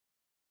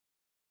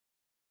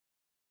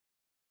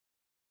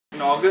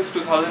In August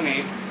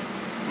 2008,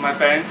 my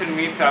parents and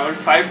me travelled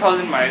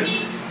 5,000 miles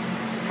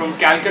from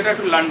Calcutta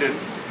to London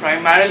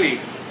primarily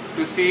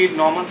to see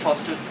Norman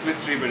Foster's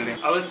Swiss rebuilding.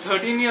 I was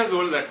 13 years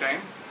old that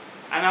time,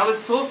 and I was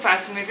so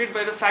fascinated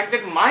by the fact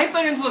that my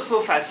parents were so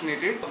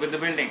fascinated with the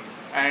building,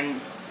 and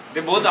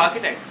they're both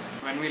architects.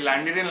 When we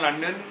landed in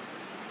London,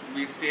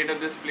 we stayed at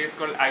this place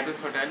called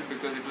Ibis Hotel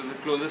because it was the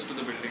closest to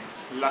the building.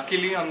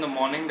 Luckily, on the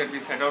morning that we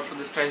set out for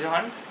this treasure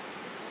hunt,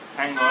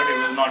 thank God it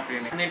was not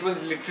raining. And it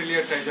was literally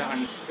a treasure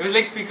hunt. It was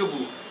like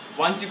peekaboo.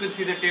 Once you could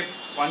see the tip,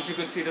 once you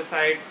could see the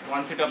side,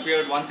 once it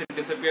appeared, once it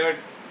disappeared.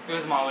 It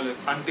was marvelous.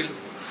 Until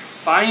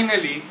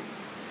finally,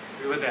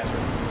 we were there.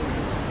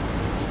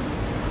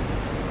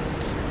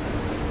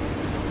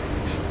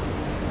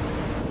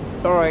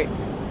 It's alright.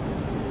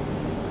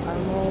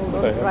 Anmol,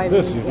 don't try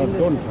this. You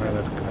don't try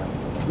that crap.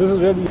 This is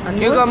really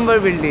cucumber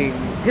building.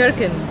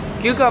 Gherkin.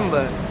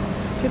 Cucumber.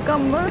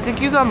 Cucumber. It's a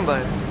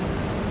cucumber.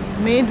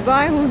 Made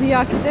by, who's the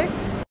architect?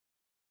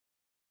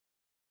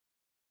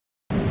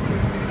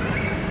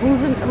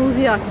 Who's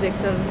the architect?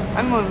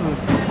 Anmol Hoon.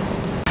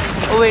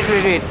 Oh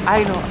wait.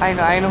 I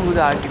know who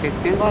the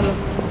architect is. Follow.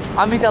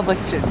 Amitabh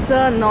Bachchan.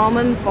 Sir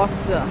Norman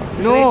Foster.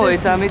 No,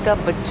 it's Amitabh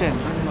Bachchan.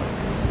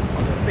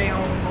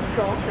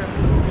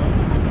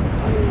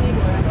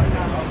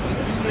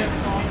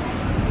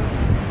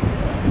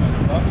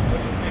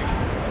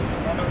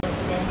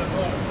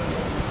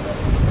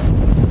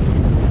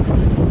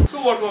 So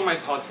what were my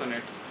thoughts on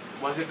it?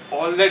 Was it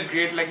all that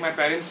great like my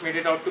parents made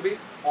it out to be?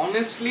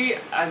 Honestly,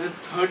 as a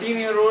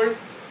 13-year-old,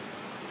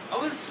 I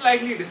was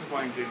slightly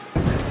disappointed.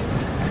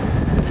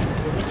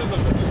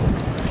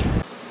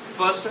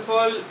 First of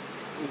all,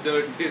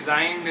 the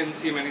design didn't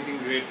seem anything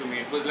great to me.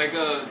 It was like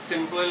a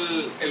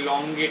simple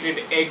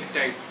elongated egg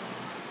type.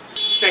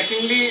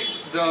 Secondly,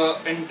 the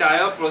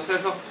entire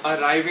process of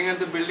arriving at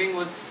the building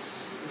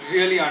was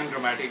really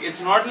undramatic. It's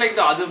not like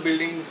the other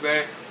buildings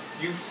where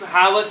you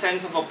have a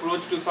sense of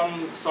approach to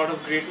some sort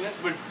of greatness,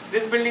 but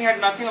this building had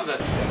nothing of that.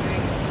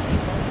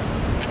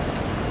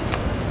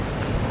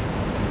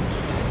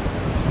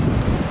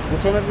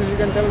 this one at least you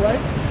can tell, right?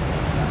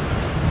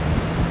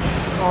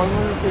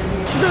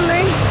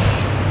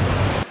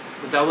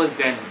 But that was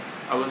then.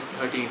 I was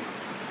 13.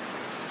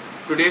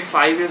 Today,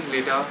 5 years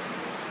later,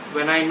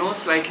 when I know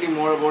slightly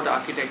more about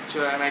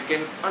architecture and I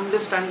can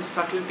understand the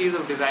subtleties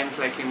of design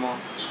slightly more,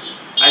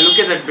 I look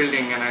at that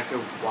building and I say,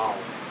 wow.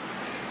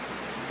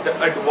 The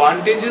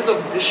advantages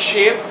of this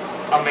shape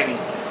are many.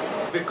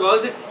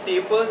 Because it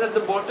tapers at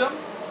the bottom,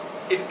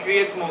 it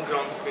creates more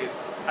ground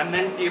space. And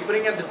then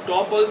tapering at the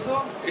top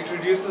also, it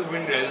reduces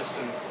wind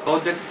resistance.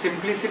 About that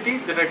simplicity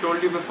that I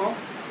told you before,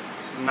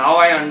 now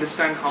I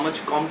understand how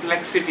much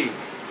complexity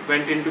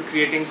went into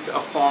creating a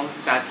form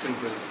that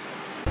simple.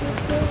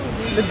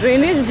 The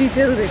drainage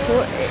detail,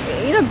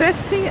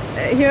 best thing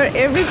here,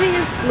 everything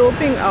is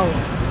sloping out.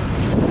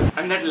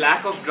 And that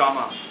lack of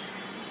drama.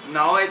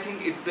 Now I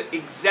think it's the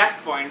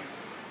exact point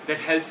that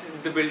helps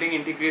the building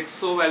integrate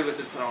so well with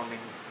its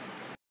surroundings.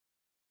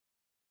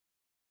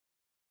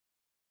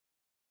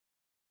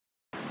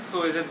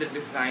 So is it the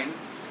design,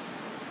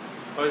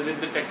 or is it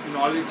the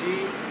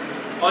technology,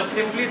 or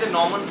simply the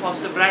Norman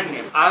Foster brand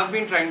name? I've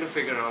been trying to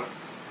figure out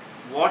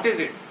what is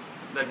it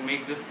that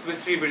makes this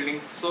Swiss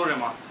rebuilding so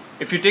remarkable.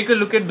 If you take a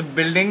look at the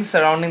buildings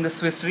surrounding the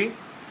Swiss Re,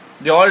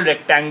 they're all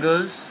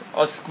rectangles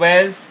or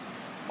squares,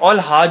 all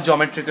hard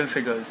geometrical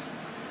figures.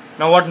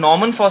 Now what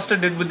Norman Foster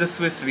did with the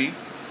Swiss Re,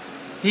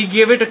 he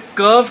gave it a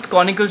curved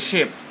conical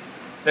shape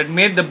that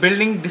made the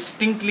building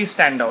distinctly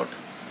stand out.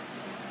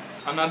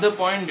 Another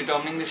point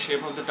determining the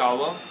shape of the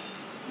tower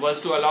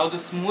was to allow the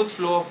smooth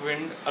flow of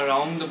wind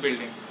around the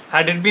building.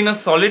 Had it been a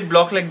solid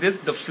block like this,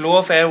 the flow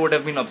of air would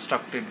have been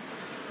obstructed.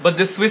 But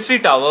the Swiss Re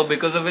tower,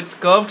 because of its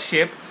curved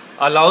shape,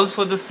 allows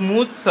for the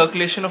smooth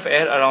circulation of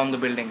air around the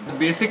building. The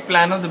basic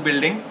plan of the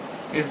building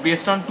is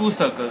based on two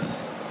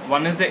circles.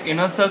 One is the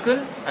inner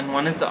circle and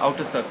one is the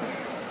outer circle.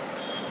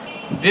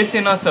 This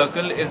inner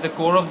circle is the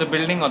core of the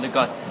building, or the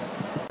guts.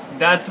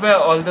 That's where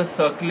all the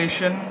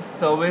circulation,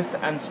 service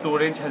and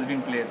storage has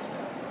been placed.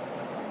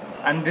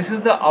 And this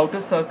is the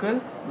outer circle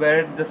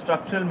where the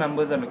structural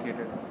members are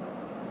located.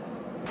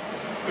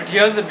 But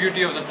here's the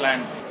beauty of the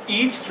plan.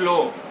 Each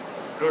floor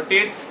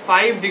rotates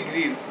 5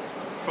 degrees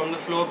from the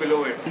floor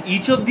below it.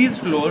 Each of these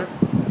floors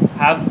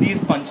have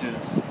these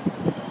punches.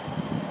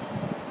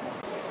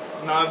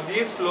 Now if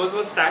these floors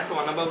were stacked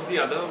one above the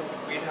other,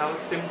 we'd have a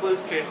simple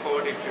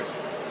straightforward atrium.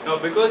 Now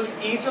because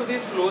each of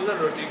these floors are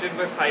rotated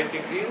by 5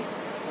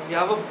 degrees, we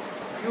have a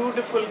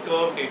beautiful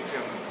curved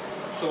atrium.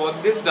 So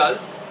what this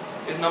does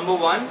is, number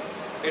one,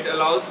 it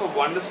allows for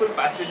wonderful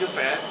passage of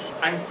air,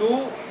 and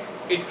two,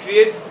 it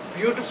creates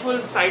beautiful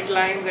sight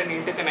lines and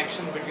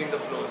interconnections between the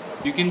floors.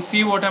 You can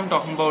see what I'm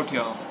talking about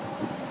here.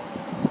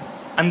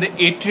 And the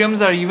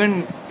atriums are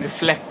even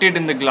reflected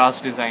in the glass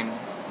design.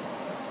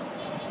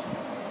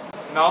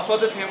 Now for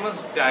the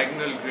famous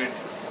diagonal grid,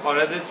 or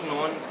as it's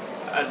known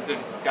as the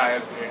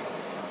dia grid.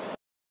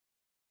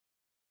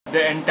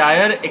 The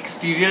entire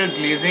exterior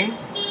glazing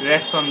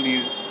rests on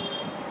these.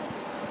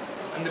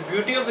 And the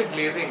beauty of the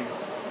glazing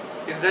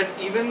is that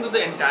even though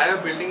the entire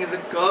building is a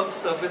curved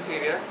surface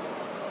area,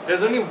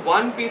 there's only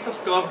one piece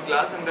of curved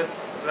glass, and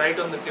that's right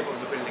on the tip of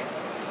the building.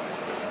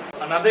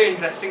 Another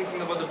interesting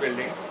thing about the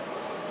building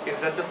is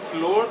that the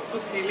floor to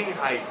ceiling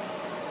height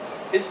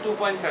is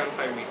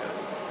 2.75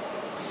 meters.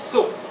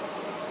 So,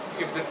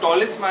 if the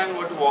tallest man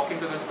were to walk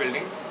into this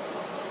building,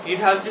 he'd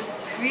have just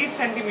 3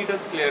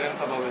 centimeters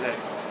clearance above his head.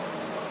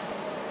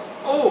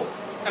 Oh,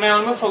 and I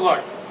almost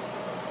forgot.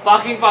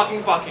 Parking,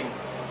 parking, parking.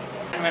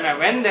 And when I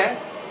went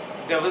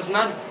there was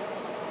none.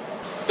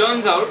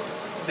 Turns out,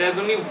 there's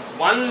only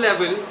one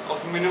level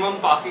of minimum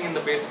parking in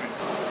the basement.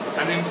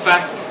 And in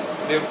fact,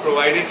 they've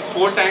provided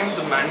 4 times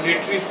the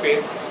mandatory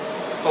space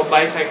for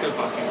bicycle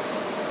parking.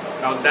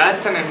 Now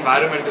that's an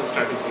environmental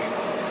strategy,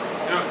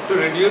 to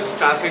reduce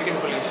traffic and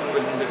pollution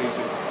within the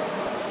region.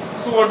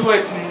 So what do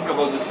I think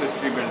about the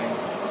Swiss Re building?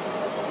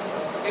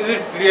 Is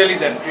it really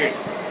that great?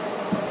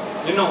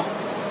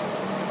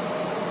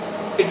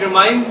 It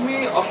reminds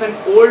me of an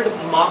old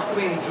Mark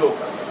Twain joke.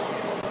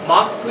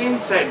 Mark Twain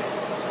said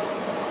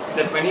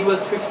that when he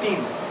was 15,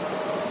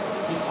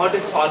 he thought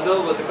his father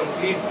was a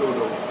complete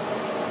dodo.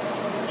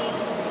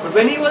 But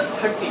when he was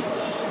 30,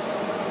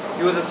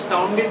 he was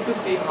astounded to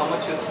see how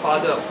much his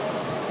father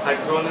had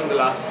grown in the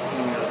last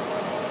 15 years.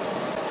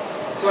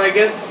 So I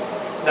guess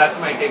that's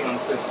my take on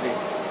Swiss Re.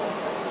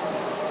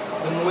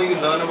 The more you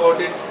learn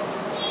about it,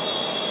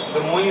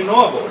 the more you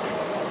know about it,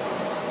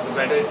 the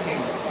better it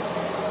seems.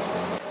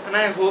 And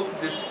I hope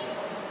this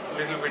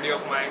little video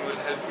of mine will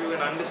help you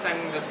in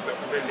understanding this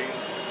building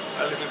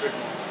a little bit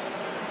more.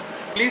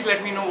 Please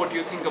let me know what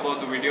you think about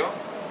the video,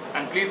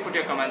 and please put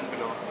your comments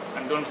below,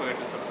 and don't forget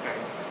to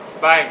subscribe.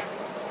 Bye.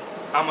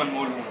 I'm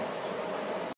Anmol Hoon.